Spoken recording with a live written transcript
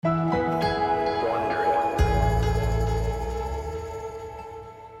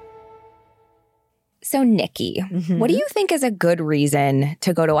So, Nikki, what do you think is a good reason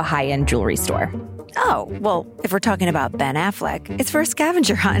to go to a high-end jewelry store? Oh, well, if we're talking about Ben Affleck, it's for a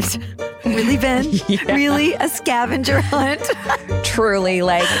scavenger hunt. Really, Ben? Yeah. Really? A scavenger hunt? Truly,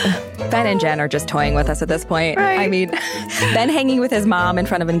 like, Ben and Jen are just toying with us at this point. Right. I mean, Ben hanging with his mom in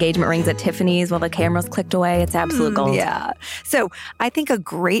front of engagement rings at Tiffany's while the cameras clicked away. It's absolute gold. Yeah. So I think a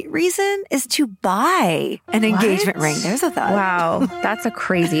great reason is to buy an engagement ring. There's a thought. Wow, that's a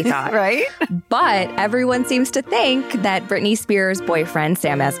crazy thought. Right? But everyone seems to think that Britney Spears' boyfriend,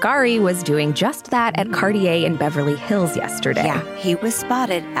 Sam Asghari, was doing just that at Cartier in Beverly Hills yesterday. Yeah, he was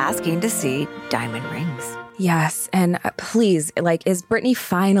spotted asking to see diamond rings. Yes, and please, like, is Britney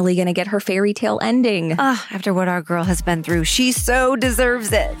finally going to get her fairy tale ending? After what our girl has been through, she so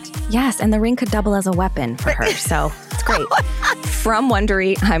deserves it. Yes, and the ring could double as a weapon for her, so it's great. From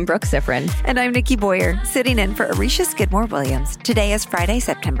Wondery, I'm Brooke Sifrin. And I'm Nikki Boyer, sitting in for Arisha Skidmore-Williams. Today is Friday,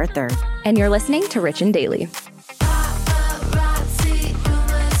 September 3rd. And you're listening to Rich and Daily.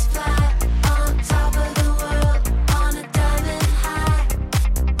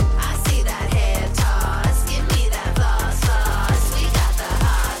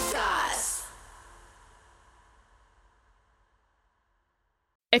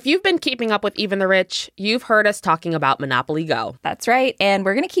 If you've been keeping up with Even the Rich, you've heard us talking about Monopoly Go. That's right, and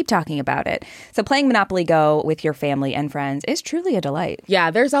we're going to keep talking about it. So playing Monopoly Go with your family and friends is truly a delight. Yeah,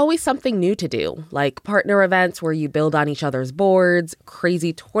 there's always something new to do, like partner events where you build on each other's boards,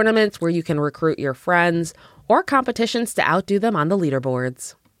 crazy tournaments where you can recruit your friends, or competitions to outdo them on the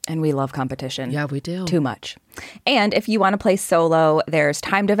leaderboards. And we love competition. Yeah, we do. Too much. And if you want to play solo, there's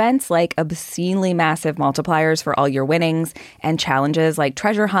timed events like obscenely massive multipliers for all your winnings and challenges like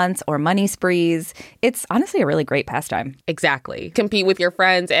treasure hunts or money sprees. It's honestly a really great pastime. Exactly. Compete with your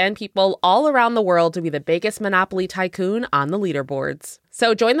friends and people all around the world to be the biggest Monopoly tycoon on the leaderboards.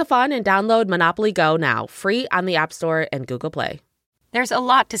 So join the fun and download Monopoly Go now, free on the App Store and Google Play. There's a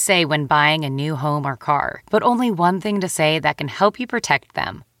lot to say when buying a new home or car, but only one thing to say that can help you protect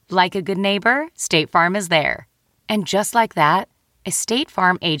them. Like a good neighbor, State Farm is there. And just like that, a State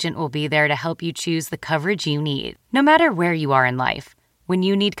Farm agent will be there to help you choose the coverage you need, no matter where you are in life. When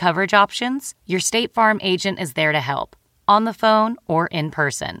you need coverage options, your State Farm agent is there to help, on the phone or in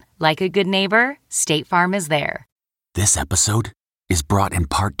person. Like a good neighbor, State Farm is there. This episode is brought in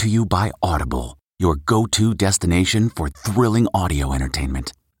part to you by Audible, your go-to destination for thrilling audio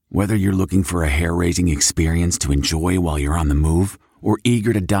entertainment. Whether you're looking for a hair-raising experience to enjoy while you're on the move, or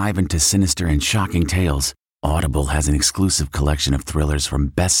eager to dive into sinister and shocking tales, Audible has an exclusive collection of thrillers from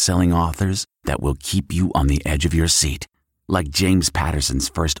best-selling authors that will keep you on the edge of your seat. Like James Patterson's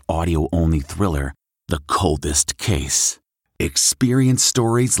first audio-only thriller, The Coldest Case. Experience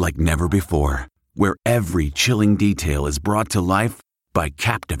stories like never before, where every chilling detail is brought to life by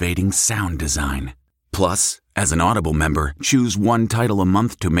captivating sound design. Plus, as an Audible member, choose one title a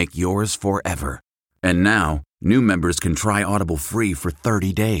month to make yours forever. And now, new members can try Audible free for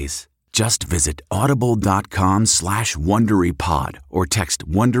 30 days. Just visit audible.com/WonderyPod or text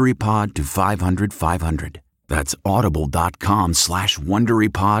WonderyPod to 500-500. That's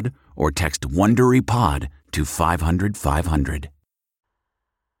audible.com/WonderyPod or text WonderyPod to 500-500.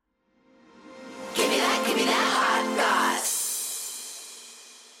 Give me that hot goss.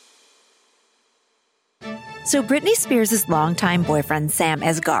 So Britney Spears' longtime boyfriend, Sam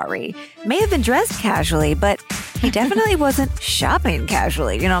Asghari, may have been dressed casually, but he definitely wasn't shopping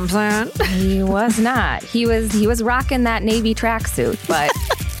casually. You know what I'm saying? He was not. He was rocking that navy tracksuit, but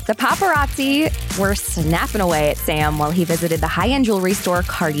the paparazzi were snapping away at Sam while he visited the high-end jewelry store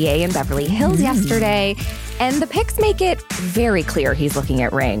Cartier in Beverly Hills yesterday. And the pics make it very clear he's looking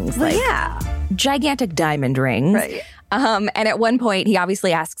at rings. Well, yeah. Gigantic diamond rings. Right. And at one point, he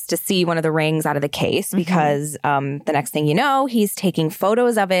obviously asks to see one of the rings out of the case because the next thing you know, he's taking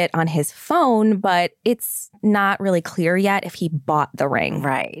photos of it on his phone, but it's not really clear yet if he bought the ring.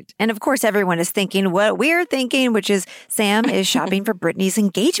 Right. And of course, everyone is thinking what we're thinking, which is Sam is shopping for Britney's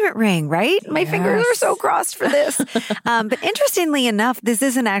engagement ring, right? My fingers are so crossed for this. But interestingly enough, this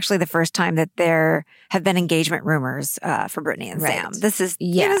isn't actually the first time that there have been engagement rumors for Britney and Sam. This has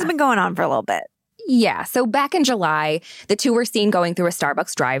been going on for a little bit. Yeah. So back in July, the two were seen going through a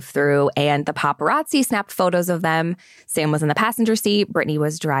Starbucks drive-thru and the paparazzi snapped photos of them. Sam was in the passenger seat. Britney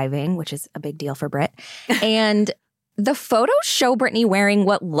was driving, which is a big deal for Brit. And the photos show Britney wearing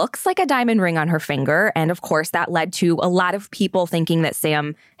what looks like a diamond ring on her finger. And of course, that led to a lot of people thinking that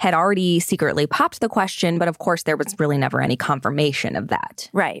Sam had already secretly popped the question. But of course, there was really never any confirmation of that.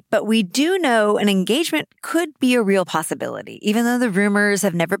 Right. But we do know an engagement could be a real possibility, even though the rumors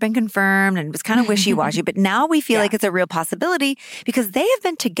have never been confirmed and it was kind of wishy-washy. But now we feel like it's a real possibility because they have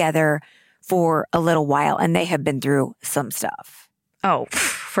been together for a little while, and they have been through some stuff. Oh,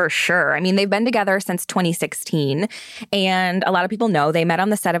 for sure. I mean, they've been together since 2016, and a lot of people know they met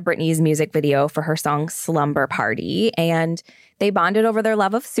on the set of Britney's music video for her song Slumber Party, and they bonded over their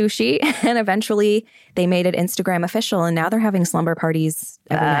love of sushi, and eventually they made it Instagram official, and now they're having slumber parties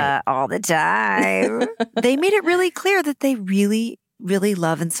every night. All the time. They made it really clear that they really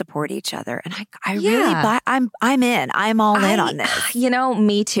love and support each other. And I really buy, I'm in. I'm all in on this. You know,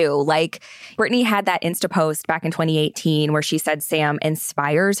 me too. Like, Britney had that Insta post back in 2018 where she said Sam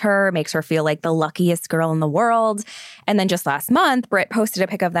inspires her, makes her feel like the luckiest girl in the world. And then just last month, Brit posted a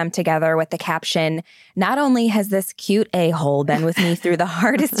pic of them together with the caption, "Not only has this cute a-hole been with me through the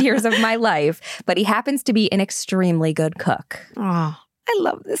hardest years of my life, but he happens to be an extremely good cook." Oh, I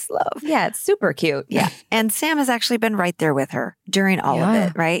love this love. Yeah, it's super cute. Yeah. And Sam has actually been right there with her during all of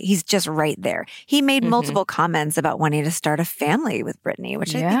it, right? He's just right there. He made multiple comments about wanting to start a family with Britney,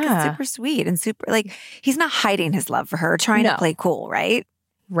 which I think is super sweet and super, like, he's not hiding his love for her, trying to play cool, right?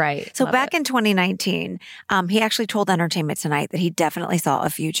 Right. So back in 2019, he actually told Entertainment Tonight that he definitely saw a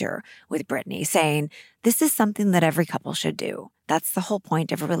future with Britney, saying, "This is something that every couple should do. That's the whole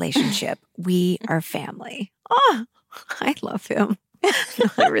point of a relationship. We are family." Oh, I love him.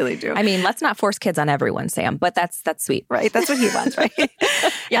 I really do. I mean, let's not force kids on everyone, Sam, but that's sweet. Right. That's what he wants, right?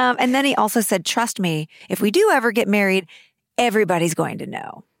 And then he also said, "Trust me, if we do ever get married, everybody's going to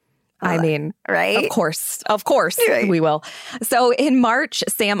know." I mean, right? Of course, we will. So in March,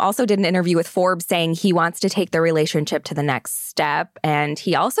 Sam also did an interview with Forbes saying he wants to take the relationship to the next step. And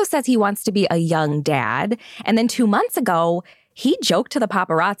he also says he wants to be a young dad. And then 2 months ago, he joked to the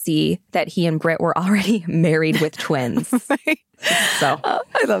paparazzi that he and Brit were already married with twins. Right. So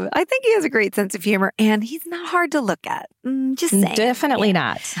I love it. I think he has a great sense of humor, and he's not hard to look at. Just saying. Definitely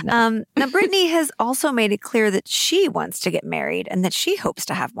not. No. Now, Britney has also made it clear that she wants to get married and that she hopes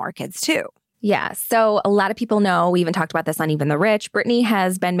to have more kids too. Yeah. So a lot of people know, we even talked about this on Even the Rich, Britney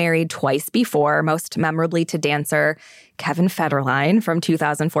has been married twice before, most memorably to dancer Kevin Federline from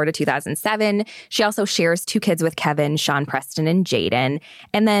 2004 to 2007. She also shares 2 kids with Kevin, Sean Preston and Jaden.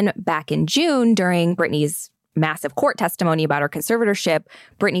 And then back in June, during Britney's massive court testimony about her conservatorship,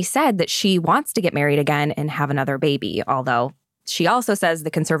 Britney said that she wants to get married again and have another baby, although she also says the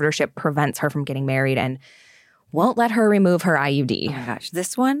conservatorship prevents her from getting married and won't let her remove her IUD. Oh my gosh,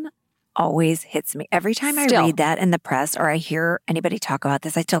 this one always hits me. Every time I read that in the press or I hear anybody talk about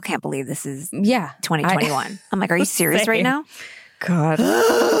this, I still can't believe this is 2021. I'm like, are you serious right now?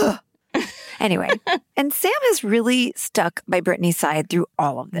 God. Anyway, and Sam has really stuck by Britney's side through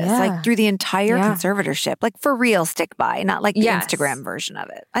all of this, like through the entire conservatorship, like for real stick by, not like the Instagram version of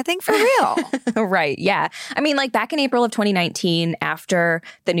it. I think for real. Right. Yeah. I mean, like back in April of 2019, after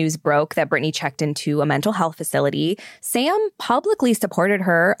the news broke that Britney checked into a mental health facility, Sam publicly supported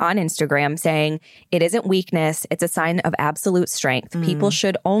her on Instagram saying, "It isn't weakness. It's a sign of absolute strength. People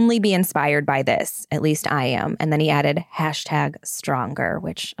should only be inspired by this. At least I am." And then he added #stronger,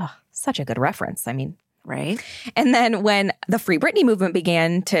 which, such a good reference. I mean, right. And then when the Free Britney movement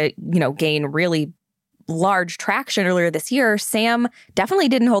began to, gain really large traction earlier this year, Sam definitely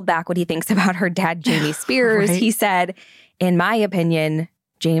didn't hold back what he thinks about her dad, Jamie Spears. Right. He said, "In my opinion,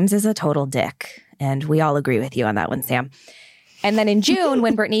 James is a total dick." And we all agree with you on that one, Sam. And then in June,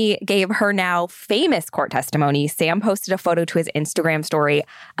 when Britney gave her now famous court testimony, Sam posted a photo to his Instagram story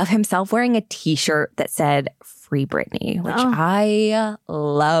of himself wearing a T-shirt that said "Free Britney," which I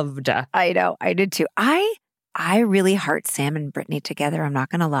loved. I know. I did too. I really heart Sam and Britney together. I'm not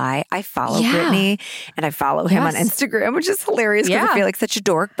going to lie. I follow Britney and I follow him on Instagram, which is hilarious because I feel like such a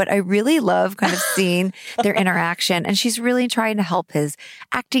dork. But I really love kind of seeing their interaction. And she's really trying to help his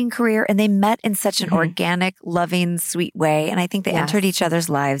acting career. And they met in such an organic, loving, sweet way. And I think they entered each other's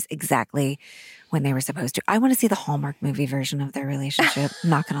lives exactly when they were supposed to. I want to see the Hallmark movie version of their relationship. I'm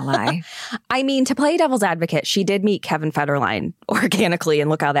not going to lie. I mean, to play devil's advocate, she did meet Kevin Federline organically, and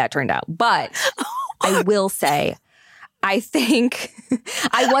look how that turned out. But I will say, I think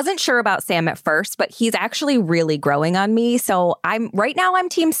I wasn't sure about Sam at first, but he's actually really growing on me. So I'm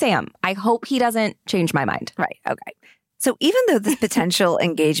Team Sam. I hope he doesn't change my mind. Right. Okay. So even though this potential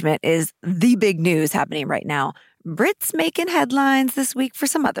engagement is the big news happening right now, Brit's making headlines this week for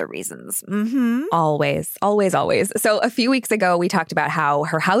some other reasons. Always. So a few weeks ago, we talked about how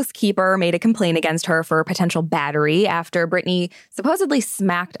her housekeeper made a complaint against her for potential battery after Britney supposedly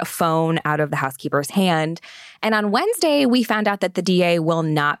smacked a phone out of the housekeeper's hand. And on Wednesday, we found out that the DA will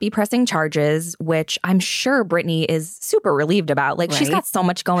not be pressing charges, which I'm sure Britney is super relieved about. Like, she's got so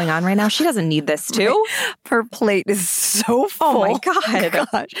much going on right now. She doesn't need this too. Right. Her plate is so full. Oh my God.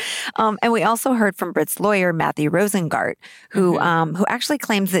 Gosh. And we also heard from Brit's lawyer, Matthew Rosengart, who actually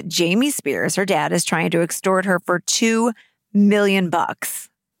claims that Jamie Spears, her dad, is trying to extort her for $2 million.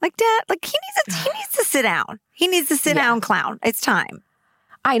 Like, Dad, like he needs to sit down. He needs to sit down, clown. It's time.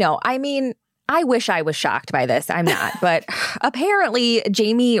 I know. I mean, I wish I was shocked by this. I'm not. But apparently,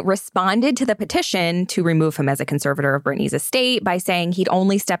 Jamie responded to the petition to remove him as a conservator of Britney's estate by saying he'd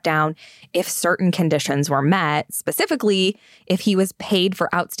only step down if certain conditions were met, specifically if he was paid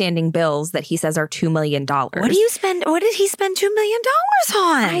for outstanding bills that he says are $2 million. What did he spend $2 million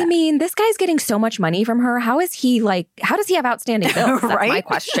on? I mean, this guy's getting so much money from her. How does he have outstanding bills? That's Right? my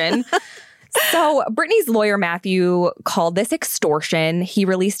question. So Britney's lawyer, Matthew, called this extortion. He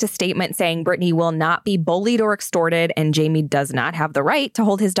released a statement saying Britney will not be bullied or extorted, and Jamie does not have the right to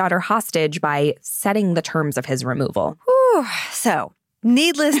hold his daughter hostage by setting the terms of his removal. Whew. So,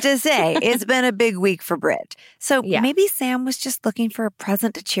 needless to say, it's been a big week for Brit. So maybe Sam was just looking for a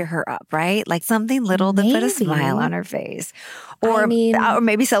present to cheer her up, right? Like something little to put a smile on her face. Or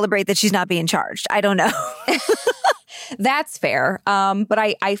maybe celebrate that she's not being charged. I don't know. That's fair. But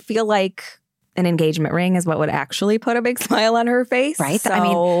I feel like an engagement ring is what would actually put a big smile on her face. Right.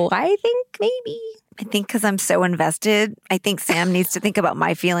 So I think maybe. I think because I'm so invested, I think Sam needs to think about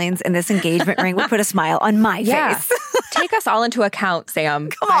my feelings, and this engagement ring would put a smile on my face. Take us all into account, Sam.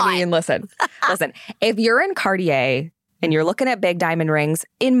 Come on. I mean, listen. If you're in Cartier and you're looking at big diamond rings,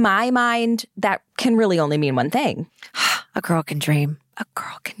 in my mind, that can really only mean one thing. A girl can dream. A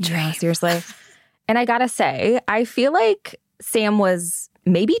girl can dream. Yeah, seriously. And I gotta say, I feel like Sam was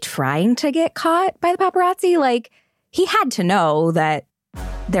maybe trying to get caught by the paparazzi. Like, he had to know that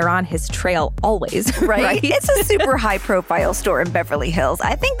they're on his trail always, right? It's a super high-profile store in Beverly Hills.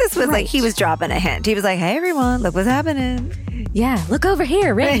 I think this was like he was dropping a hint. He was like, hey, everyone, look what's happening. Yeah, look over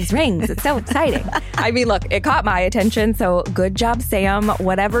here. Rings. It's so exciting. I mean, look, it caught my attention. So good job, Sam.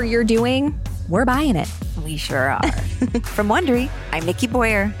 Whatever you're doing, we're buying it. We sure are. From Wondery, I'm Nikki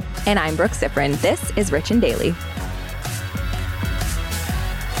Boyer. And I'm Brooke Sifrin. This is Rich and Daily.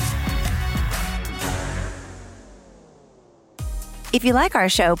 If you like our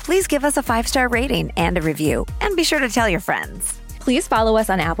show, please give us a 5-star rating and a review. And be sure to tell your friends. Please follow us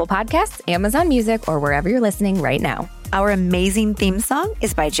on Apple Podcasts, Amazon Music, or wherever you're listening right now. Our amazing theme song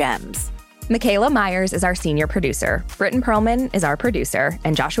is by Gems. Michaela Myers is our senior producer. Britton Perlman is our producer.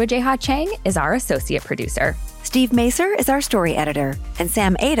 And Joshua J. Ha-Chang is our associate producer. Steve Macer is our story editor. And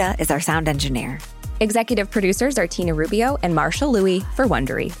Sam Ada is our sound engineer. Executive producers are Tina Rubio and Marshall Louie for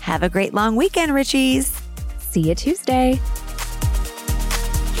Wondery. Have a great long weekend, Richies. See you Tuesday.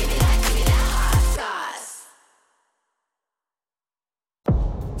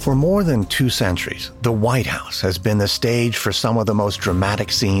 For more than 2 centuries, the White House has been the stage for some of the most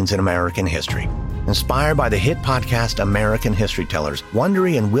dramatic scenes in American history. Inspired by the hit podcast American History Tellers,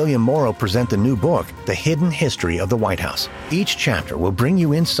 Wondery and William Morrow present the new book, The Hidden History of the White House. Each chapter will bring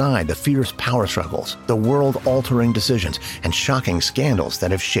you inside the fierce power struggles, the world-altering decisions, and shocking scandals that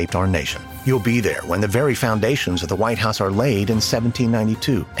have shaped our nation. You'll be there when the very foundations of the White House are laid in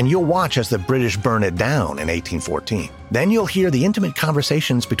 1792, and you'll watch as the British burn it down in 1814. Then you'll hear the intimate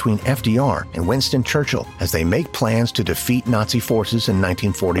conversations between FDR and Winston Churchill as they make plans to defeat Nazi forces in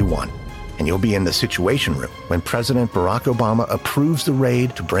 1941. And you'll be in the Situation Room when President Barack Obama approves the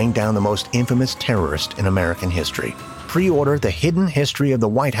raid to bring down the most infamous terrorist in American history. Pre-order The Hidden History of the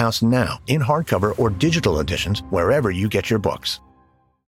White House now in hardcover or digital editions wherever you get your books.